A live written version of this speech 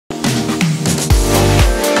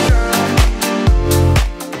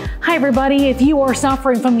everybody. If you are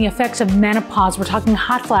suffering from the effects of menopause, we're talking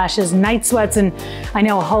hot flashes, night sweats, and I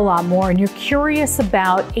know a whole lot more, and you're curious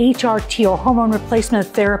about HRT or hormone replacement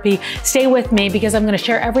therapy, stay with me because I'm going to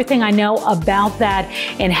share everything I know about that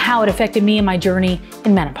and how it affected me in my journey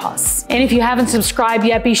in menopause. And if you haven't subscribed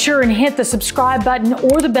yet, be sure and hit the subscribe button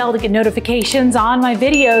or the bell to get notifications on my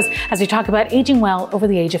videos as we talk about aging well over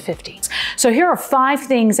the age of 50. So here are 5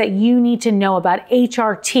 things that you need to know about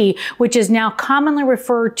HRT, which is now commonly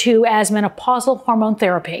referred to as menopausal hormone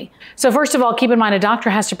therapy. So first of all, keep in mind a doctor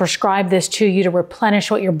has to prescribe this to you to replenish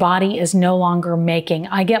what your body is no longer making.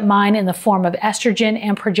 I get mine in the form of estrogen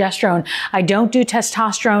and progesterone. I don't do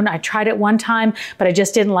testosterone. I tried it one time, but I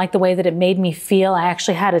just didn't like the way that it made me feel. I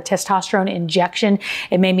actually had a testosterone injection.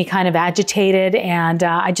 It made me kind of agitated, and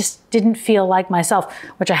I just didn't feel like myself,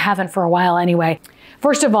 which I haven't for a while anyway.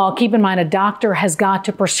 First of all, keep in mind a doctor has got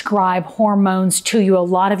to prescribe hormones to you. A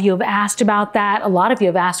lot of you have asked about that. A lot of you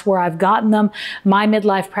have asked where I've gotten them. My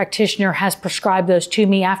midlife practitioner has prescribed those to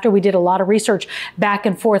me after we did a lot of research back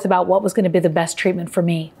and forth about what was going to be the best treatment for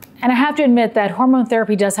me. And I have to admit that hormone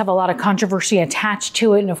therapy does have a lot of controversy attached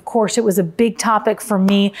to it. And of course, it was a big topic for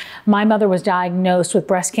me. My mother was diagnosed with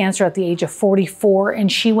breast cancer at the age of 44,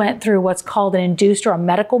 and she went through what's called an induced or a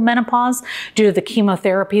medical menopause due to the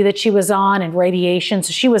chemotherapy that she was on and radiation.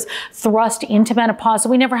 So she was thrust into menopause. So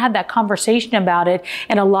we never had that conversation about it.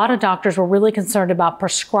 And a lot of doctors were really concerned about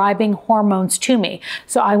prescribing hormones to me.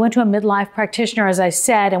 So I went to a midlife practitioner, as I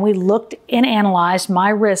said, and we looked and analyzed my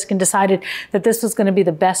risk and decided that this was going to be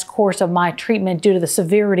the best course of my treatment due to the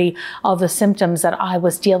severity of the symptoms that I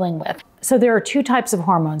was dealing with. So there are 2 types of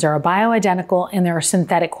hormones. There are bioidentical and there are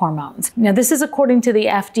synthetic hormones. Now this is according to the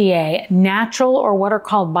FDA. Natural or what are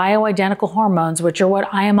called bioidentical hormones, which are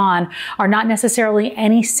what I am on, are not necessarily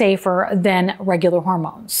any safer than regular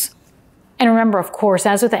hormones. And remember, of course,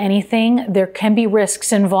 as with anything, there can be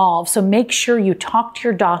risks involved. So make sure you talk to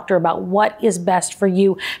your doctor about what is best for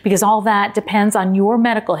you, because all that depends on your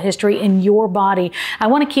medical history in your body. I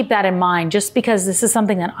want to keep that in mind. Just because this is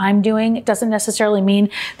something that I'm doing, it doesn't necessarily mean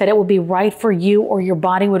that it will be right for you or your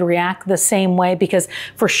body would react the same way, because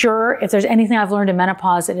for sure, if there's anything I've learned in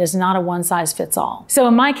menopause, it is not a one-size-fits-all. So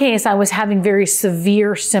in my case, I was having very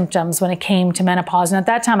severe symptoms when it came to menopause. And at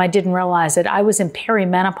that time, I didn't realize it. I was in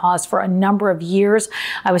perimenopause for a number of years.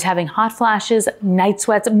 I was having hot flashes, night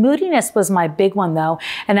sweats. Moodiness was my big one though.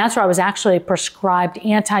 And that's where I was actually prescribed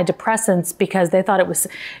antidepressants because they thought it was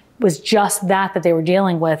just that they were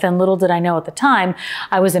dealing with. And little did I know at the time,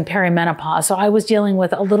 I was in perimenopause. So I was dealing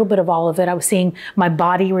with a little bit of all of it. I was seeing my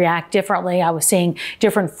body react differently. I was seeing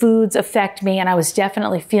different foods affect me. And I was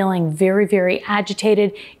definitely feeling very, very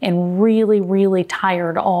agitated and really, really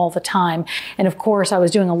tired all the time. And of course, I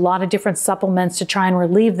was doing a lot of different supplements to try and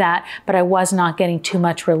relieve that, but I was not getting too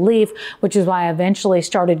much relief, which is why I eventually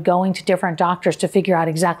started going to different doctors to figure out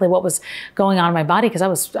exactly what was going on in my body, because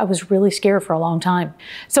I was really scared for a long time.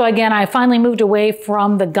 So again, I finally moved away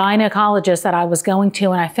from the gynecologist that I was going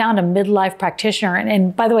to, and I found a midlife practitioner.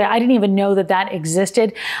 And by the way, I didn't even know that that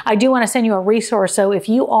existed. I do want to send you a resource. So if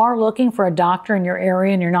you are looking for a doctor in your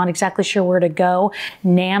area and you're not exactly sure where to go,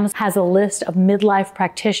 NAMS has a list of midlife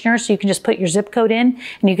practitioners. So you can just put your zip code in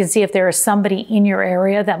and you can see if there is somebody in your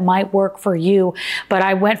area that might work for you. But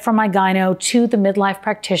I went from my gyno to the midlife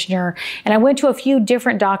practitioner, and I went to a few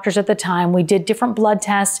different doctors at the time. We did different blood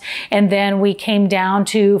tests, and then we came down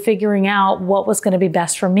to figuring out what was going to be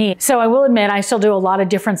best for me. So I will admit I still do a lot of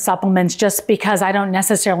different supplements just because I don't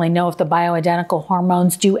necessarily know if the bioidentical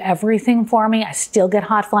hormones do everything for me. I still get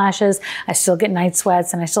hot flashes, I still get night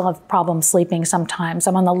sweats, and I still have problems sleeping sometimes.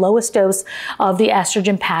 I'm on the lowest dose of the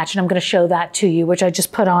estrogen patch, and I'm going to show that to you, which I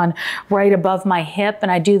just put on right above my hip.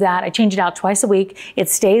 And I do that. I change it out twice a week. It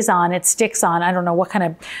stays on, it sticks on. I don't know what kind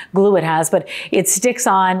of glue it has, but it sticks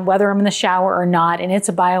on whether I'm in the shower or not, and it's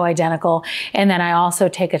a bioidentical. And then I also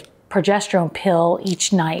take a progesterone pill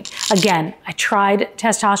each night. Again, I tried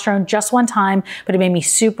testosterone just one time, but it made me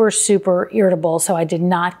super, super irritable. So I did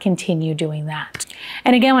not continue doing that.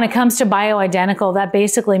 And again, when it comes to bioidentical, that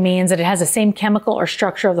basically means that it has the same chemical or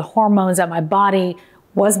structure of the hormones that my body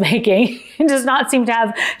was making and does not seem to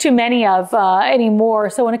have too many of anymore.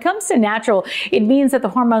 So when it comes to natural, it means that the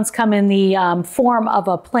hormones come in the form of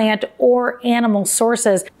a plant or animal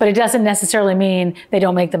sources, but it doesn't necessarily mean they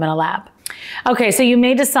don't make them in a lab. Okay, so you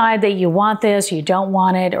may decide that you want this, you don't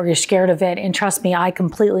want it, or you're scared of it. And trust me, I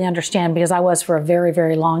completely understand, because I was for a very,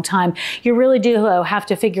 very long time. You really do have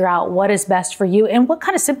to figure out what is best for you and what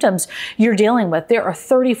kind of symptoms you're dealing with. There are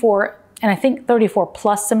 34 and I think 34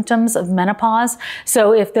 plus symptoms of menopause.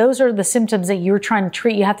 So if those are the symptoms that you're trying to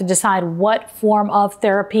treat, you have to decide what form of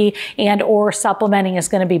therapy and or supplementing is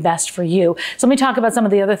going to be best for you. So let me talk about some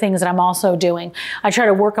of the other things that I'm also doing. I try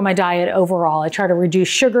to work on my diet overall. I try to reduce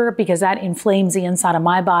sugar because that inflames the inside of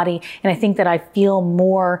my body. And I think that I feel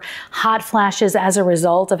more hot flashes as a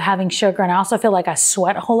result of having sugar. And I also feel like I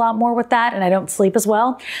sweat a whole lot more with that, and I don't sleep as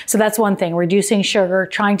well. So that's one thing, reducing sugar,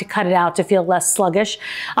 trying to cut it out to feel less sluggish.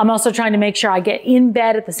 I'm also trying to make sure I get in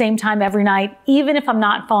bed at the same time every night, even if I'm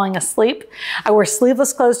not falling asleep. I wear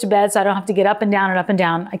sleeveless clothes to bed so I don't have to get up and down and up and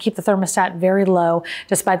down. I keep the thermostat very low,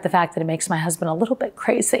 despite the fact that it makes my husband a little bit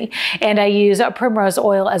crazy. And I use primrose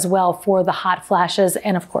oil as well for the hot flashes,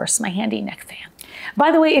 and of course my handy neck fan.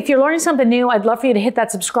 By the way, if you're learning something new, I'd love for you to hit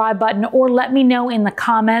that subscribe button or let me know in the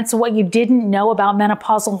comments what you didn't know about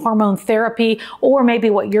menopausal hormone therapy, or maybe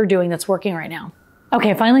what you're doing that's working right now.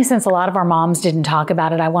 Okay, finally, since a lot of our moms didn't talk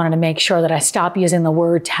about it, I wanted to make sure that I stop using the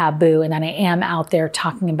word taboo and that I am out there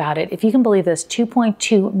talking about it. If you can believe this,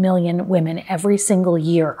 2.2 million women every single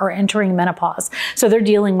year are entering menopause. So they're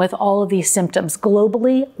dealing with all of these symptoms.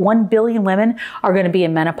 Globally, 1 billion women are going to be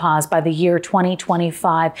in menopause by the year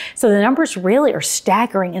 2025. So the numbers really are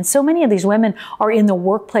staggering. And so many of these women are in the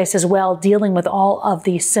workplace as well, dealing with all of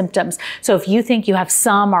these symptoms. So if you think you have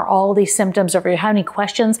some or all of these symptoms, or if you have any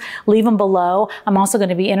questions, leave them below. I'm also going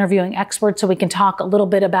to be interviewing experts so we can talk a little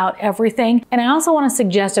bit about everything. And I also want to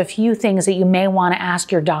suggest a few things that you may want to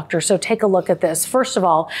ask your doctor. So take a look at this. First of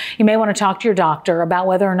all, you may want to talk to your doctor about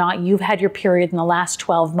whether or not you've had your period in the last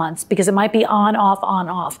 12 months, because it might be on, off, on,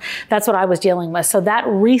 off. That's what I was dealing with. So that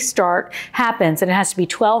restart happens, and it has to be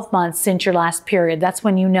 12 months since your last period. That's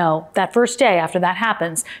when you know, that first day after that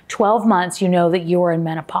happens, 12 months, you know that you're in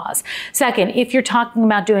menopause. Second, if you're talking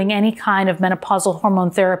about doing any kind of menopausal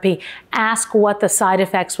hormone therapy, ask what the side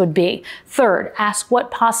effects would be. Third, ask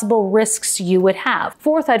what possible risks you would have.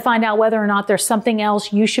 Fourth, I'd find out whether or not there's something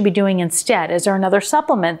else you should be doing instead. Is there another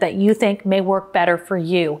supplement that you think may work better for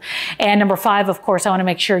you? And number 5, of course, I want to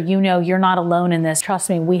make sure you know you're not alone in this. Trust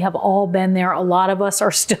me, we have all been there. A lot of us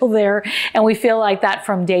are still there, and we feel like that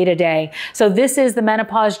from day to day. So this is the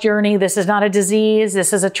menopause journey. This is not a disease.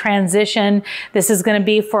 This is a transition. This is going to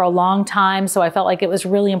be for a long time. So I felt like it was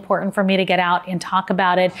really important for me to get out and talk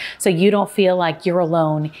about it so you don't feel like you're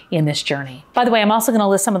alone in this journey. By the way, I'm also going to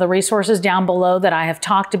list some of the resources down below that I have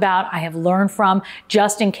talked about, I have learned from,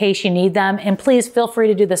 just in case you need them. And please feel free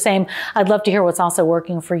to do the same. I'd love to hear what's also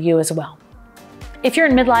working for you as well. If you're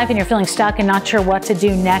in midlife and you're feeling stuck and not sure what to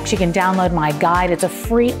do next, you can download my guide. It's a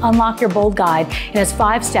free Unlock Your Bold guide. It has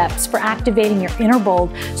 5 steps for activating your inner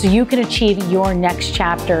bold so you can achieve your next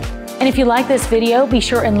chapter. And if you like this video, be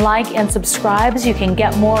sure and like and subscribe so you can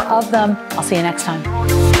get more of them. I'll see you next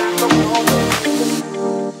time.